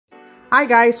Hi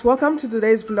guys, welcome to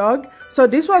today's vlog. So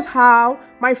this was how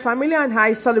my family and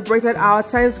I celebrated our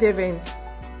Thanksgiving.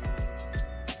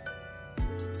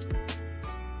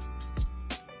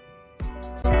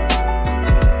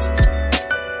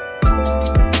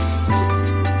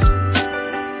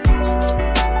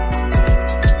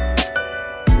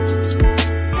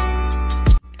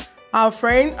 Our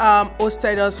friend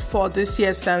hosted us for this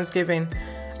year's Thanksgiving.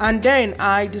 And then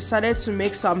I decided to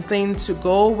make something to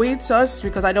go with us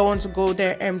because I don't want to go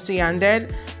there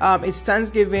empty-handed. It's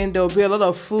Thanksgiving, there will be a lot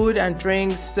of food and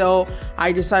drinks, so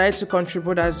I decided to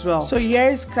contribute as well. So here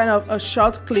is kind of a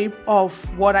short clip of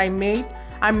what I made.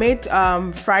 I made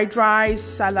fried rice,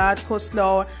 salad,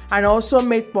 coleslaw, and also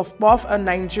made puff puff, a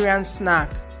Nigerian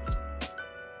snack.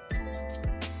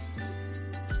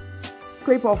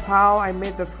 Clip of how I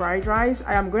made the fried rice.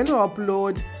 I am going to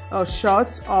upload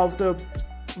shots of the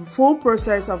full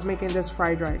process of making this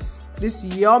fried rice, this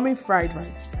yummy fried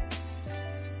rice.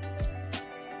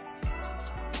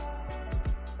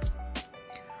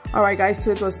 Alright guys,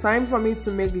 so it was time for me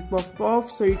to make the puff puff.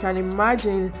 So you can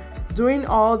imagine doing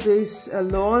all this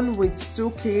alone with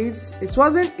 2 kids. It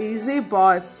wasn't easy,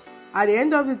 but at the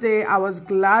end of the day, I was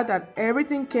glad that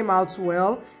everything came out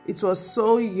well. It was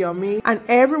so yummy and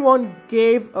everyone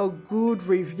gave a good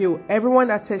review. Everyone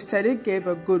that tasted it gave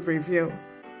a good review.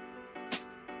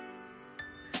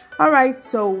 Alright,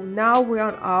 so now we're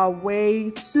on our way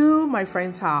to my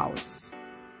friend's house.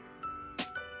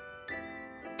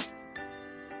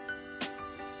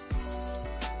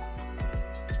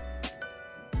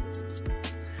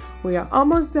 We are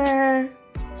almost there.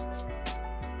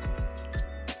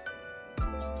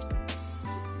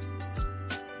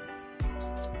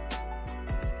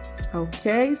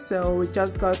 Okay, so we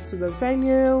just got to the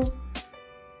venue.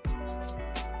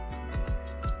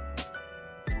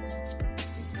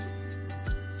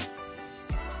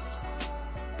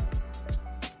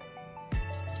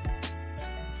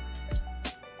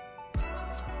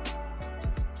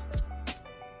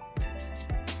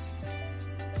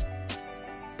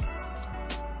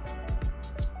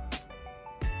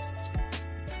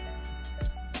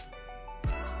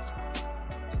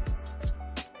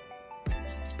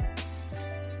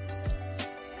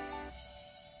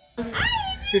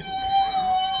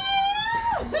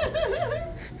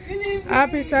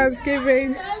 Happy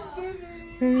Thanksgiving.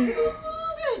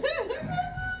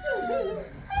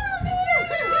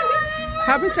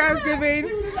 Happy Thanksgiving.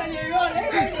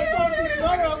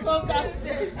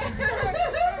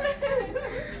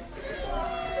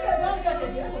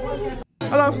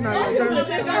 I love Naija.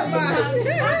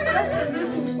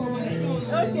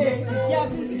 Okay, yeah,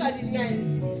 this is at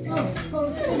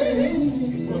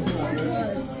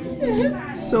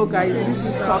So guys,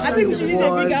 this turkey was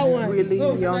really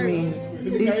yummy.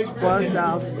 This was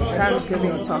our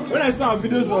Thanksgiving turkey. When I saw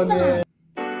videos on there.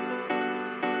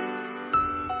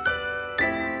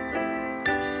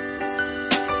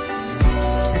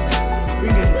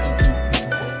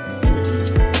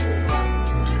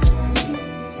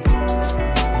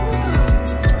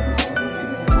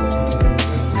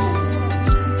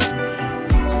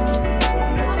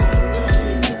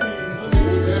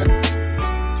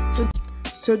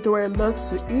 So there were lots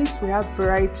to eat. We had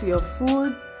variety of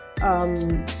food,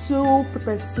 soup,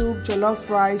 pepper soup, jollof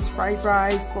rice, fried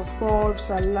rice, puff puff,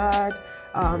 salad,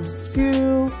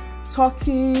 stew,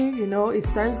 turkey. You know,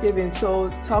 it's Thanksgiving, so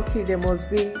turkey, there must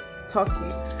be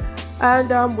turkey.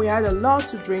 And we had a lot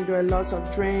to drink. There were lots of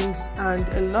drinks and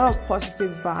a lot of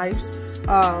positive vibes.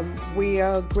 We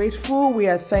are grateful. We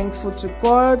are thankful to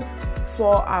God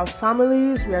for our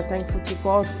families. We are thankful to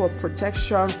God for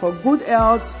protection, for good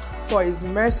health, for His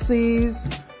mercies.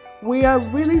 We are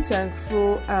really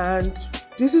thankful, and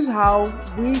this is how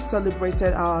we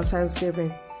celebrated our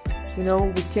Thanksgiving. You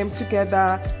know, we came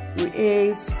together, we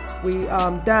ate, we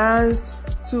danced,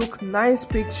 took nice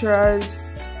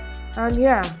pictures, and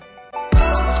yeah,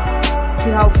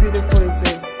 see how beautiful it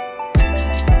is.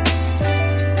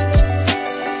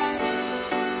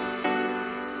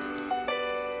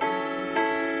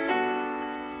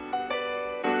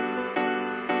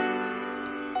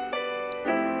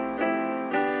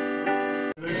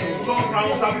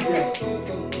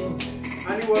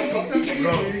 And it was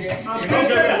successful.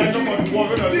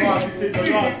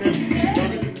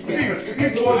 See,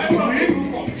 it was green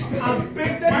and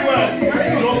painted.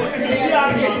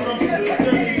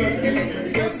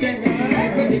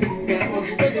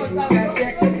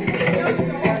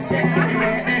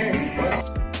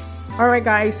 Alright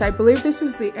guys, I believe this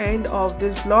is the end of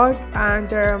this vlog,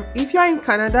 and if you're in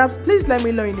Canada, please let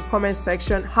me know in the comment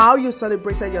section how you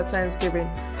celebrated your Thanksgiving.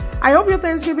 I hope your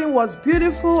Thanksgiving was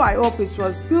beautiful. I hope it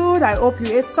was good. I hope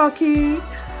you ate turkey.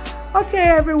 Okay,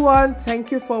 everyone,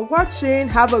 thank you for watching.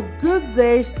 Have a good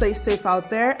day. Stay safe out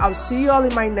there. I'll see you all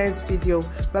in my next video.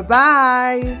 Bye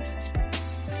bye.